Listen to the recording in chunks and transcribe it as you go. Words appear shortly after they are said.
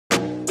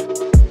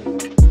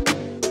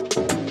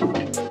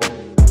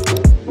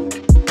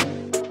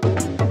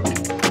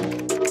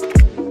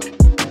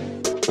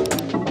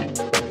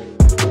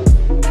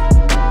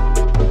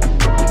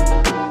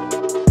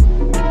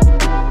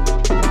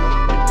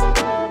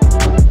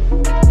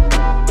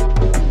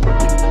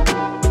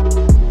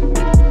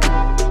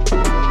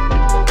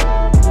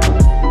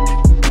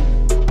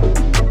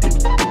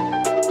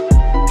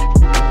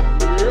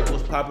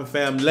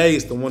fam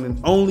Lace, the one and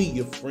only,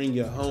 your friend,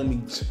 your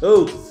homie,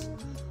 Truth.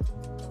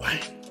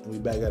 We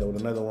back at it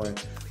with another one.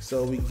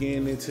 So we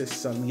getting into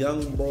some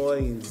YoungBoy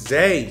and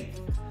Zay.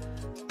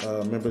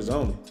 Members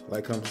only.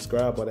 Like, comment,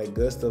 subscribe, all that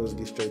good stuff. Let's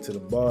get straight to the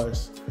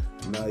bars.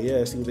 Now,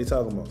 yeah, see what they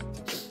talking about.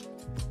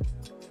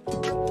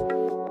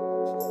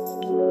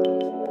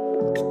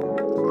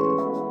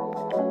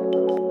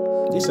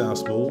 These sound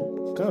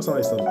smooth. Kind of sound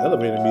like some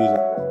elevator music.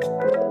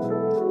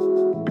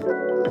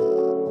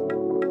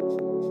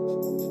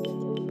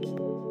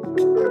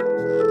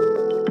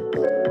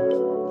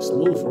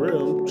 Smooth for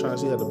real. I'm trying to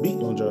see how the beat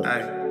gonna drop.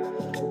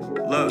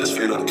 Look, this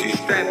feel on the key.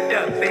 Strapped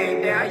up,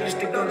 band there. I used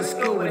to go to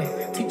school with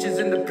it. Teachers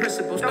and the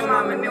principals, no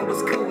mom and them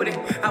was cool with it.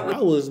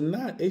 I was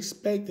not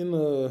expecting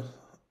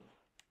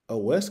a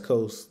West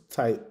Coast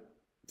type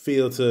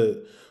feel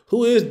to.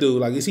 Who is dude?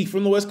 Like, is he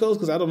from the West Coast?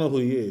 Because I don't know who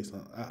he is.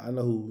 I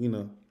know who,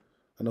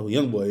 I know who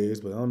YoungBoy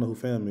is, but I don't know who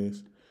Fam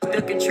is.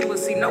 Look at you and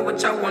see, know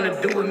what y'all want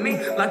to do with me.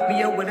 Lock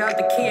me up without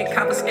the key and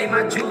confiscate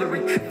my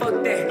jewelry.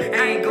 Fuck that,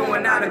 I ain't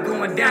going out or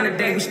going down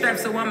today. We strapped,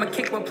 so I'ma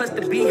kick one plus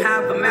the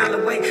beehive a mile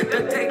away.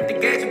 Duct tape the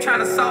gauge, I'm trying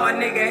to saw a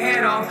nigga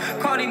head off.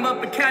 Caught him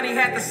up in county,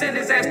 had to send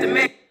his ass to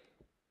man.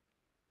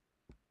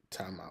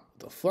 Time out.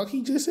 The fuck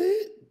he just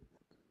said?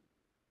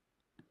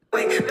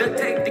 Duct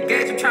tape the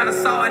gauge, I'm trying to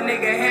saw a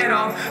nigga head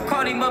off.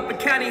 Caught him up in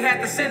county, had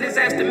to send his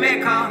ass to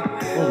med call.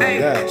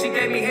 Hey, she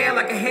gave me hair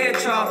like a head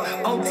chop.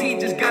 OT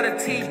just got a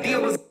T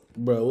deal was.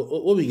 Bro,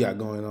 what we got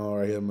going on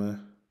right here,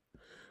 man?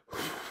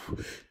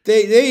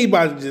 They ain't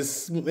about to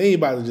just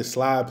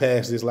slide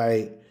past this.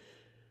 Like,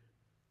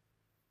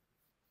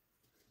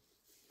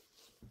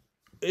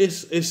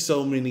 it's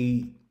so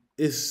many.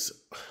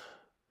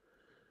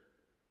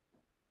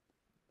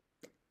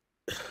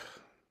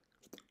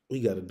 We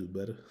gotta do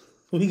better.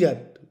 We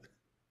gotta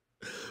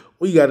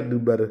do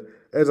better.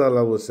 That's all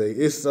I would say.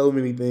 It's so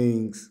many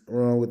things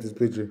wrong with this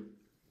picture.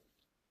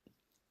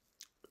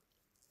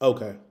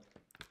 Okay.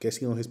 Guess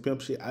he on his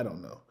pimp shit? I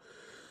don't know.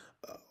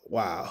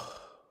 Wow.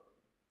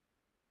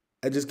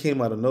 That just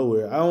came out of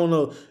nowhere. I don't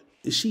know.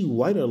 Is she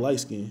white or light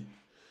skinned?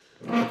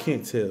 I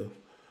can't tell.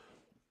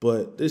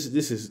 But this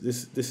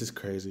is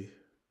crazy.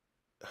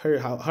 Her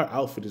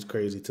outfit is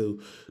crazy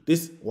too.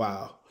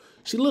 Wow.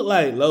 She looked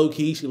like low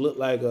key. She looked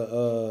like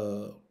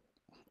a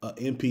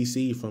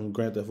NPC from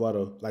Grand Theft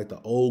Auto, like the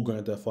old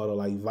Grand Theft Auto,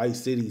 like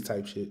Vice City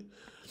type shit.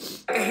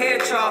 A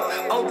head chop,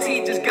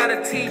 OT just got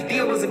a T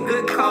deal was a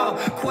good call.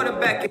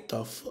 Quarterback.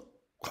 The fuck?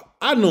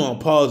 I know I'm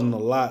pausing a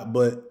lot,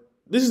 but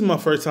this is my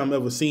first time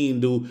ever seeing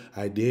dude.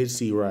 I did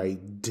see right.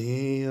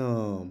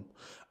 Damn.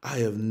 I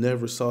have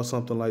never saw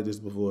something like this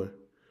before.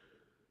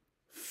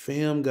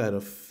 Fam got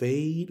a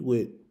fade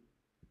with,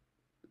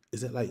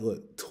 is that like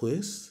what,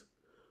 twists?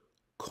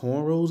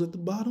 Cornrows at the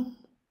bottom?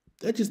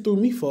 That just threw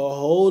me for a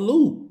whole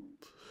loop.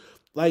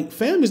 Like,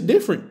 Fam is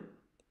different.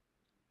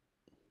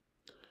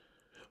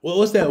 Well,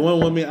 what's that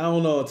one woman, I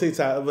don't know, on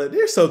TikTok, but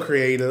they're so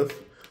creative.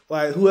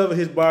 Like, whoever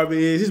his barber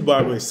is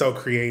so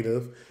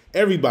creative.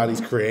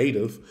 Everybody's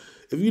creative.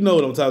 If you know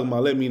what I'm talking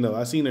about, let me know.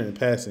 I seen her in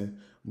passing,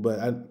 but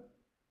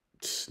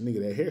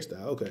nigga, that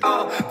hairstyle, okay.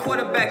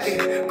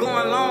 Quarterbacking,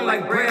 going long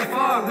like Brad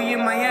Favre. We in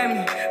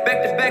Miami,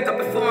 back to back up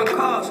in foreign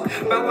cars.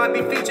 About why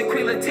be featured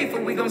Queen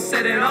Latifah, we gon'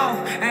 set it off.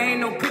 I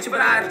ain't no preacher,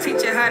 but I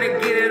teach you how to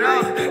get it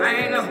off.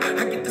 I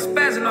get the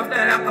spazzing off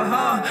that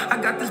alcohol. I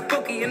got this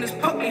bookie and this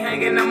pokey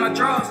hanging out my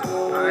drawers.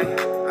 Alright.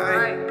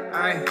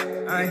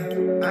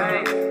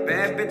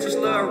 Bad bitches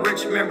love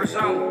rich members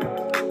only.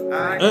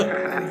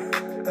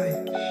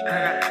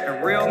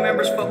 And real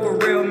members fuck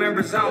with real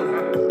members only.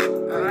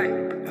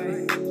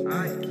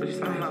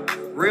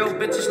 Real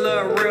bitches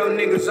love real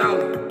niggas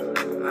only.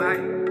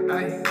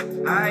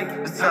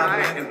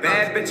 And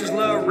bad bitches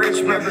love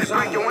rich members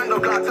only. Break your window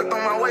glass, took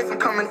on my waist, I'm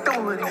coming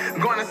through it.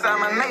 Going inside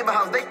my neighbor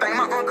house, they think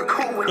my uncle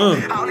cool with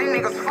it. All these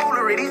niggas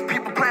foolery, these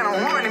people plan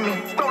on running me.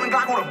 Stolen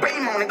Glock with a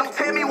beam on it, don't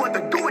tell me what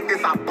to do with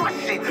this, I bust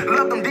shit.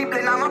 Love them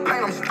deeply, now my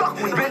pain I'm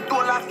stuck with. Been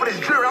through a lot for this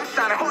jury, I'm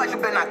shining hard, you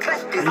better not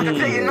clutch this. I can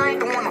tell you, I ain't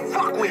the one to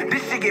fuck with.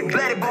 This shit get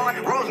bloody, boy.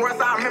 Rolls Royce,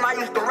 I remember I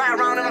used to ride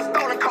around in a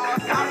stolen car.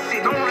 Top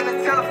shit, don't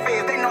really tell the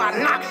feds, they know I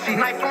knock shit.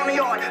 Knife on the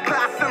yard, play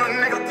I send a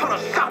nigga to the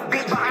shop,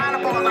 bitch. Behind the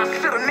bars, I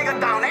shit a nigga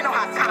down, they know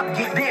how top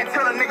get. Then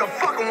tell a nigga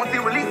fuck him, once he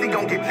release, he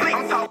gon' get blinked.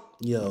 I'm talking.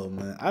 Yo,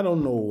 man, I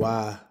don't know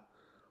why,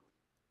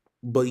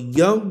 but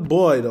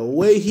YoungBoy, the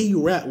way he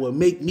rap would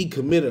make me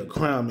commit a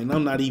crime, and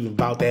I'm not even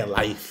about that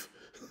life.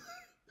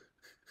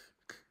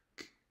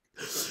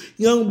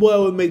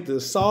 YoungBoy would make the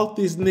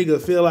softest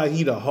nigga feel like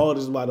he the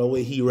hardest by the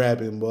way he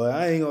rapping, boy.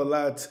 I ain't gonna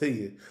lie to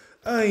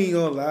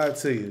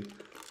you.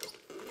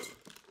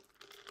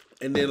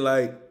 And then,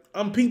 like,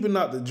 I'm peeping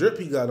out the drip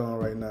he got on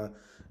right now.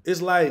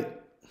 It's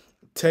like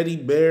teddy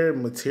bear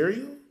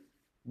material,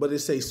 but it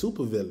say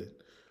supervillain.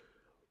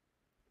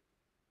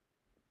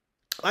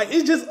 Like,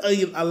 it's just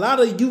a lot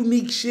of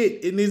unique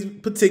shit in this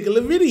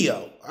particular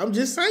video. I'm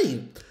just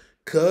saying.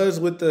 Cuz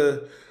with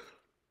the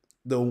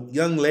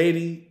young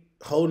lady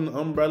holding the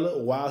umbrella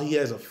while he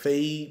has a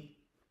fade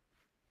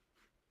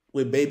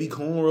with baby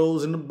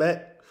cornrows in the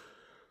back.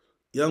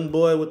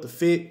 YoungBoy with the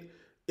fit.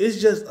 It's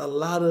just a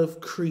lot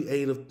of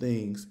creative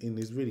things in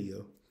this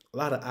video. A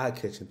lot of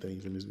eye-catching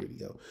things in this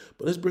video.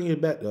 But let's bring it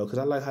back, though, because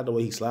I like how the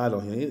way he slide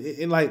on him.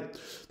 And like,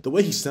 the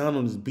way he sound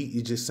on this beat,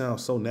 it just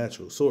sounds so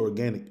natural, so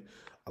organic.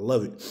 I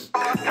love it.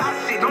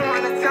 Don't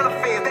run and tell the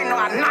feds, they know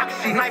I knock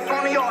shit. Knife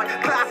on the yard,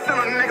 but I send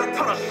a nigga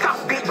to the shop,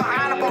 bitch.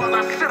 Behind the bars,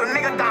 I shut a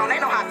nigga down. They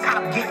know how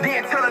top get.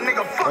 Then tell a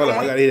nigga fuck. Hold on,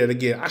 I gotta hear that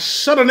again. I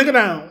shut a nigga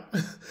down.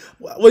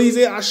 What he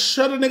said? I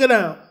shut a nigga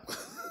down.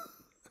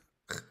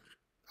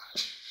 I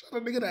shut a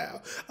nigga down.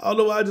 I don't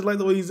know why, I just like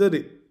the way he said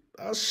it.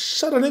 I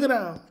shut a nigga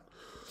down.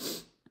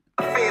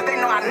 They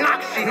know I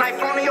knock shit.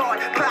 Knife on the yard,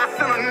 but I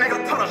send a nigga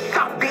to the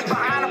shop, bitch.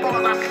 Behind the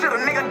bars, I shut a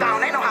nigga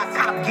down. They know how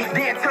top get.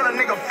 Then tell a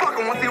nigga fuck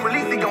him. Once he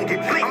release, he gon'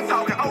 get blinked. I'm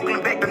talking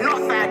Oakland, back the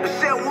north side, the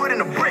Shellwood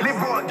and the brick. This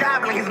boy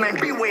gobbling, his name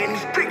Beware, and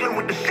he's strictly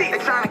with the shit. They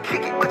tryna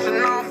kick it, but you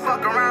know I'm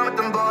fuck around with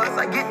them boys.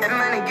 I get that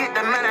money,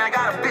 I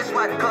got a bitch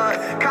like cuz.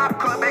 Cop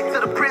car back to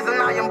the prison,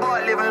 now young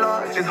boy living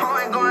large. His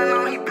heart ain't going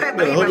on, he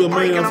peppin'. I hope your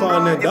man don't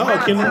find that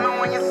dog, Kenny.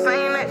 When you're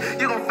saying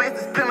that, you gon' face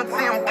this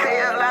penalty on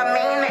KL, I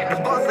mean that.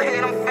 The boss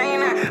ahead, I'm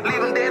fainting.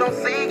 Leave him dead on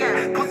see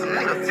again. Put some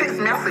nigga text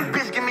me, I say,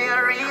 bitch, give me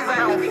a reason. I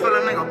don't feel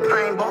a nigga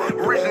pain,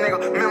 boy. Rich nigga,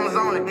 members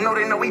on it. Know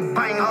they know we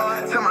bang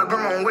hard. Tell my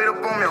grandma, wait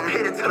up on me, I'm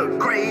headed to the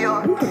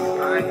graveyard.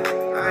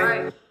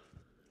 Alright.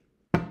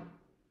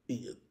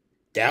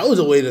 That was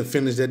a way to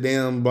finish that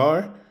damn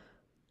bar.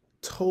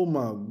 Told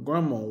my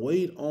grandma,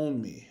 wait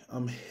on me.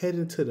 I'm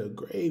heading to the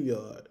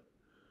graveyard.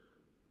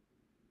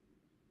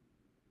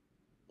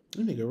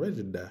 That nigga ready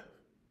to die.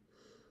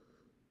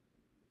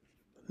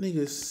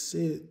 Nigga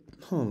said,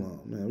 hold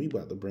on, man. We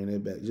about to bring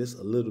that back just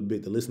a little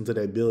bit to listen to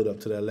that build up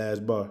to that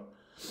last bar.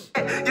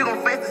 You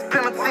gon' face this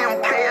penalty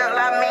on KL,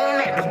 I mean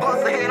that. The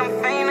boss ahead, I'm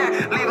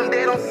fainting. Leave him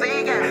dead on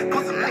see again.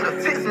 Put some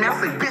nigga text me,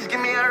 I say, bitch, give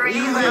me a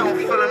reason. I don't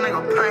feel a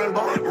nigga pain,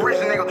 boy. Rich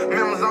nigga,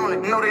 members on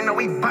it. Know they know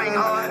we bang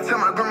hard. Tell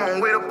my grandma,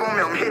 wait up on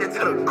me, I'm headed to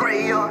the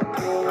graveyard.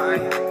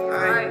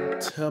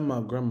 Alright. Tell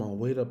my grandma,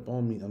 wait up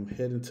on me, I'm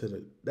heading to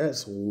the...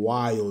 That's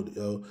wild,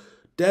 yo.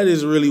 That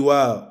is really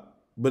wild.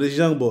 But it's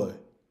YoungBoy.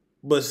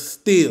 But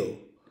still.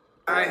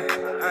 Bad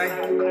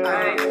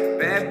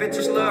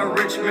bitches love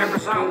rich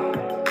members only.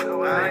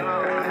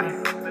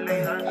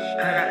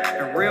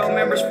 And real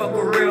members fuck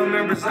with real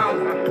members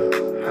only.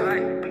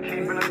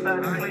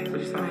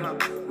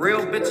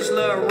 Real bitches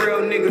love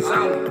real niggas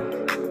only.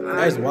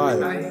 That's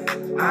wild. And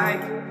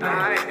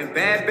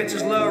bad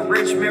bitches love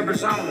rich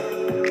members only.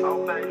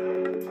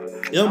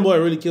 YoungBoy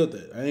really killed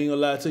that. I ain't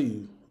gonna lie to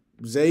you.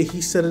 Zay,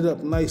 he set it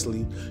up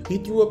nicely. He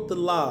threw up the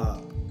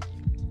lob.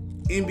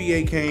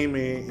 NBA came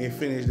in and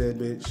finished that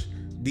bitch.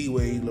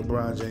 D-Wade,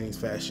 LeBron James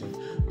fashion.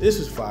 This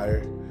was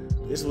fire.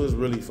 This was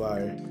really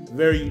fire.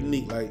 Very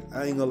unique. Like,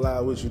 I ain't gonna lie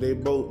with you. They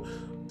both,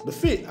 the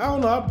fit, I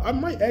don't know. I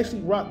might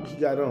actually rock what he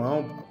got on.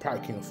 I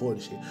probably can't afford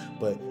this shit.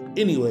 But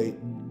anyway,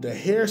 the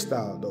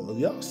hairstyle though. If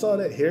y'all saw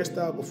that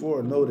hairstyle before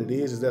or know what it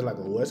is that like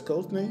a West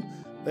Coast thing?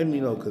 Let me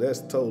know, because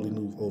that's totally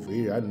new over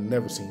here. I've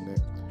never seen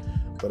that.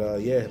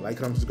 But yeah, like,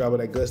 comment, subscribe, all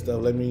that good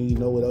stuff. Let me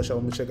know what else y'all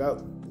want me to check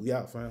out. We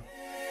out, fam.